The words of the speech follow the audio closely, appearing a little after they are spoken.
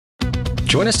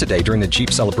Join us today during the Jeep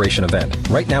Celebration event.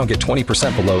 Right now, get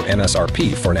 20% below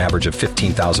MSRP for an average of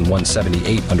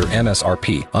 $15,178 under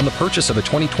MSRP on the purchase of a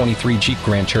 2023 Jeep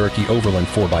Grand Cherokee Overland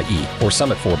 4xE or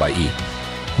Summit 4xE.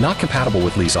 Not compatible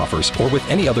with lease offers or with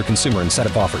any other consumer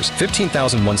incentive offers.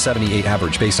 $15,178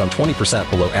 average based on 20%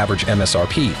 below average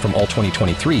MSRP from all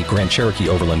 2023 Grand Cherokee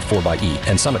Overland 4xE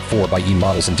and Summit 4xE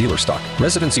models in dealer stock.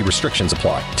 Residency restrictions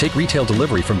apply. Take retail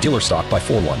delivery from dealer stock by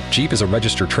 4/1. Jeep is a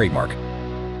registered trademark.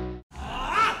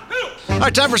 All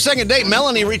right, time for second date.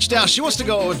 Melanie reached out. She wants to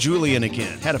go with Julian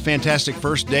again. Had a fantastic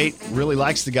first date. Really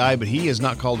likes the guy, but he has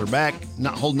not called her back.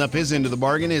 Not holding up his end of the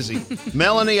bargain, is he?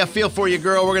 Melanie, I feel for you,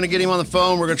 girl. We're going to get him on the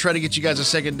phone. We're going to try to get you guys a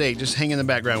second date. Just hang in the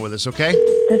background with us, okay?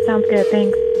 That sounds good.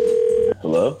 Thanks.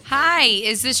 Hello? Hi,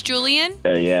 is this Julian?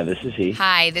 Yeah, this is he.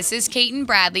 Hi, this is Cait and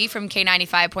Bradley from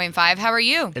K95.5. How are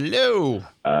you? Hello.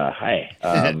 Hi.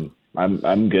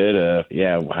 I'm good.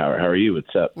 How are you?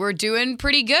 What's up? We're doing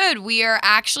pretty good. We are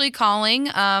actually calling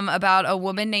about a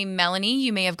woman named Melanie.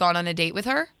 You may have gone on a date with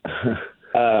her.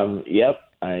 Yep.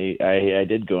 I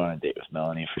did go on a date with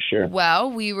Melanie for sure.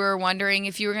 Well, we were wondering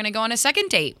if you were going to go on a second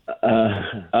date.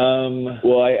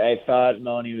 Well, I thought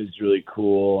Melanie was really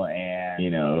cool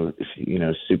and,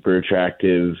 super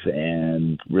attractive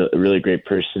and really great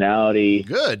personality.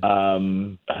 Good.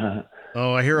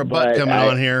 Oh, I hear a butt coming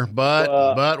on here.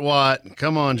 But what?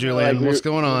 Come on, Julian. What's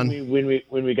going on? When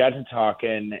we got to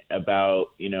talking about,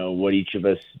 what each of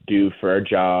us do for our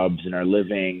jobs and our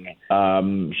living,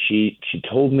 she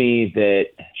told me that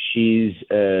she's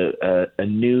a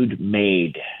nude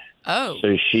maid. Oh.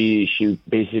 So she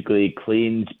basically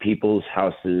cleans people's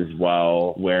houses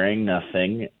while wearing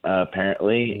nothing,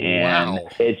 apparently. And wow.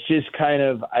 It's just kind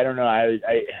of, I don't know,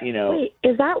 Wait,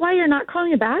 is that why you're not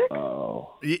calling me back? Oh.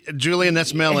 Julian,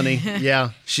 that's Melanie. Yeah,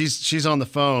 she's on the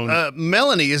phone.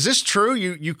 Melanie, is this true?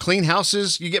 You clean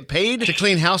houses? You get paid to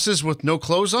clean houses with no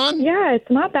clothes on? Yeah, it's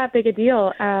not that big a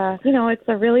deal.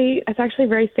 It's actually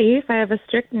very safe. I have a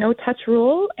strict no-touch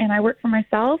rule, and I work for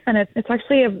myself, and it's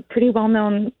actually a pretty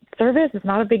well-known service. It's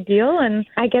not a big deal, and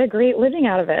I get a great living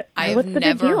out of it. I've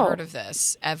never heard of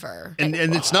this ever. And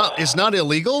it's not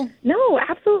illegal? No,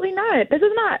 absolutely not.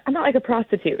 I'm not like a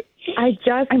prostitute.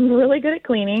 I'm really good at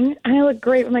cleaning, and I look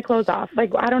great with my clothes off.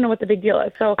 Like, I don't know what the big deal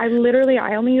is. So I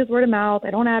only use word of mouth. I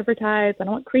don't advertise. I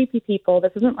don't want creepy people.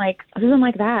 This isn't like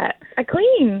that. I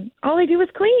clean. All I do is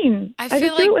clean. I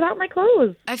just do it without my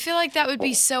clothes. I feel like that would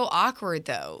be so awkward,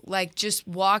 though. Like, just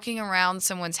walking around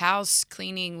someone's house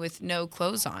cleaning with no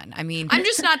clothes on. I mean, I'm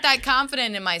just not that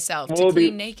confident in myself to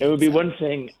clean naked. It would be one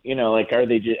thing, are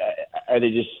they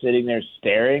just sitting there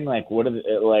staring? Like, what are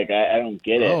they, like? I don't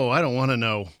get it. Oh, I don't want to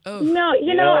know. Oh. No,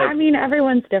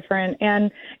 everyone's different, and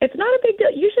it's not a big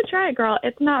deal. You should try it, girl.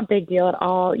 It's not a big deal at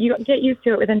all. You get used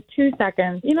to it within 2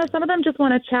 seconds. Some of them just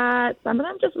want to chat. Some of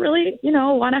them just really,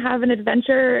 want to have an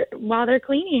adventure while they're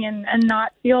cleaning and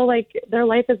not feel like their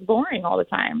life is boring all the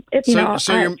time.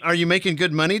 Are you making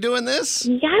good money doing this?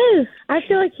 Yes. I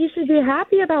feel like you should be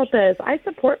happy about this. I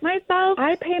support myself.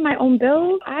 I pay my own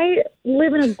bills. I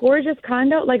live in a gorgeous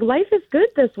condo. Like, life is good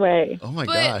this way. Oh, my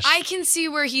gosh. But I can see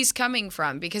where he's coming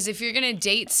from, because if you're going to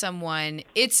date someone,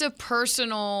 it's a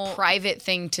personal, private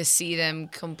thing to see them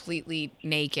completely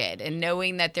naked. And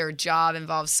knowing that their job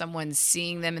involves someone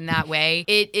seeing them in that way,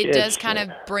 it does kind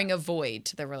of bring a void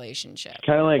to the relationship.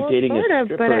 Kind of like dating a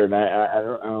stripper, and I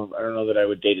don't know that I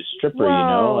would date a stripper,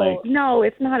 No,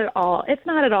 it's not at all. It's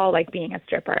not at all like being a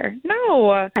stripper.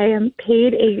 No. I am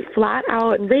paid a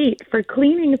flat-out rate for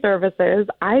cleaning services.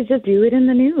 I just do it in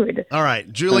the nude. All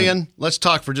right, Julian, let's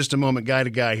talk for just a moment guy to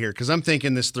guy here, because I'm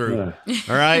thinking this through.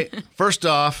 All right? First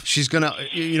off, she's going to,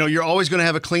 you're always going to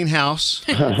have a clean house.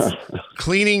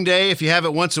 Cleaning day, if you have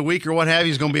it once a week or what have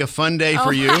you, is going to be a fun day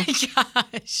for you. Oh, my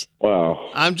gosh.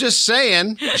 Wow. I'm just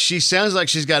saying, she sounds like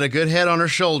she's got a good head on her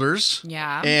shoulders.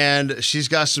 Yeah. And she's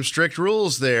got some strict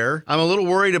rules there. I'm a little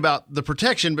worried about the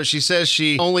protection, but she says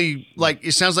she only,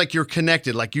 it sounds like you're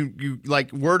connected. Like you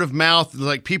like word of mouth,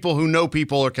 like people who know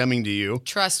people are coming to you.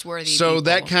 Trustworthy So people.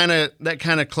 that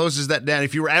kind of closes that down.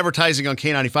 If you were advertising on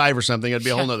K95 or something, it'd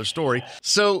be a whole nother story.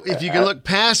 So if you can look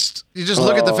past, you just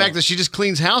look at the fact that she just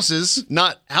cleans houses,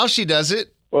 not how she does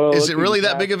it. Well, is it really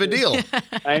that big of a deal?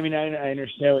 I mean, I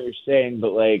understand what you're saying,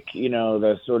 but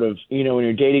the sort of, when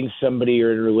you're dating somebody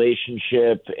or in a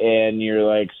relationship and you're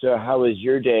like, so how was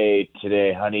your day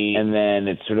today, honey? And then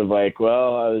it's sort of like,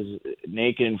 well, I was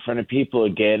naked in front of people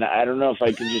again. I don't know if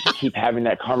I can just keep having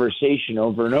that conversation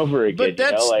over and over again.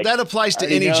 But that applies to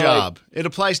any job. It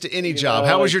applies to any job.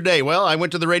 How was your day? Well, I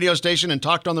went to the radio station and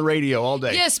talked on the radio all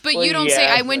day. Yes, but you don't say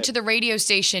I went to the radio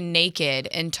station naked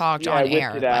and talked on air.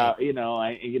 I whipped it out,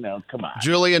 come on.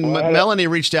 Julian, Melanie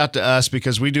reached out to us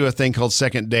because we do a thing called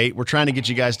Second Date. We're trying to get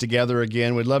you guys together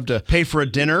again. We'd love to pay for a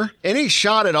dinner. Any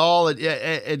shot at all at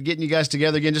getting you guys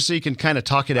together again, just so you can kind of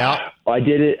talk it out? I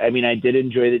did it. I mean, I did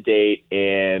enjoy the date,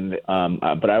 and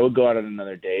but I would go out on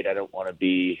another date. I don't want to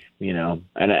be,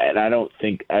 and I don't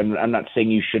think I'm not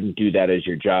saying you shouldn't do that as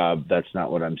your job. That's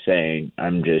not what I'm saying.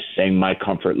 I'm just saying my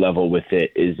comfort level with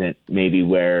it isn't maybe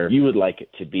where you would like it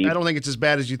to be. I don't think it's as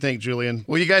bad as you think, Julian.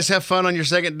 Well, you guys have fun on your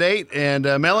second date, and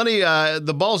Melanie,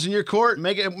 the ball's in your court.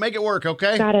 Make it work,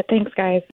 okay? Got it. Thanks, guys.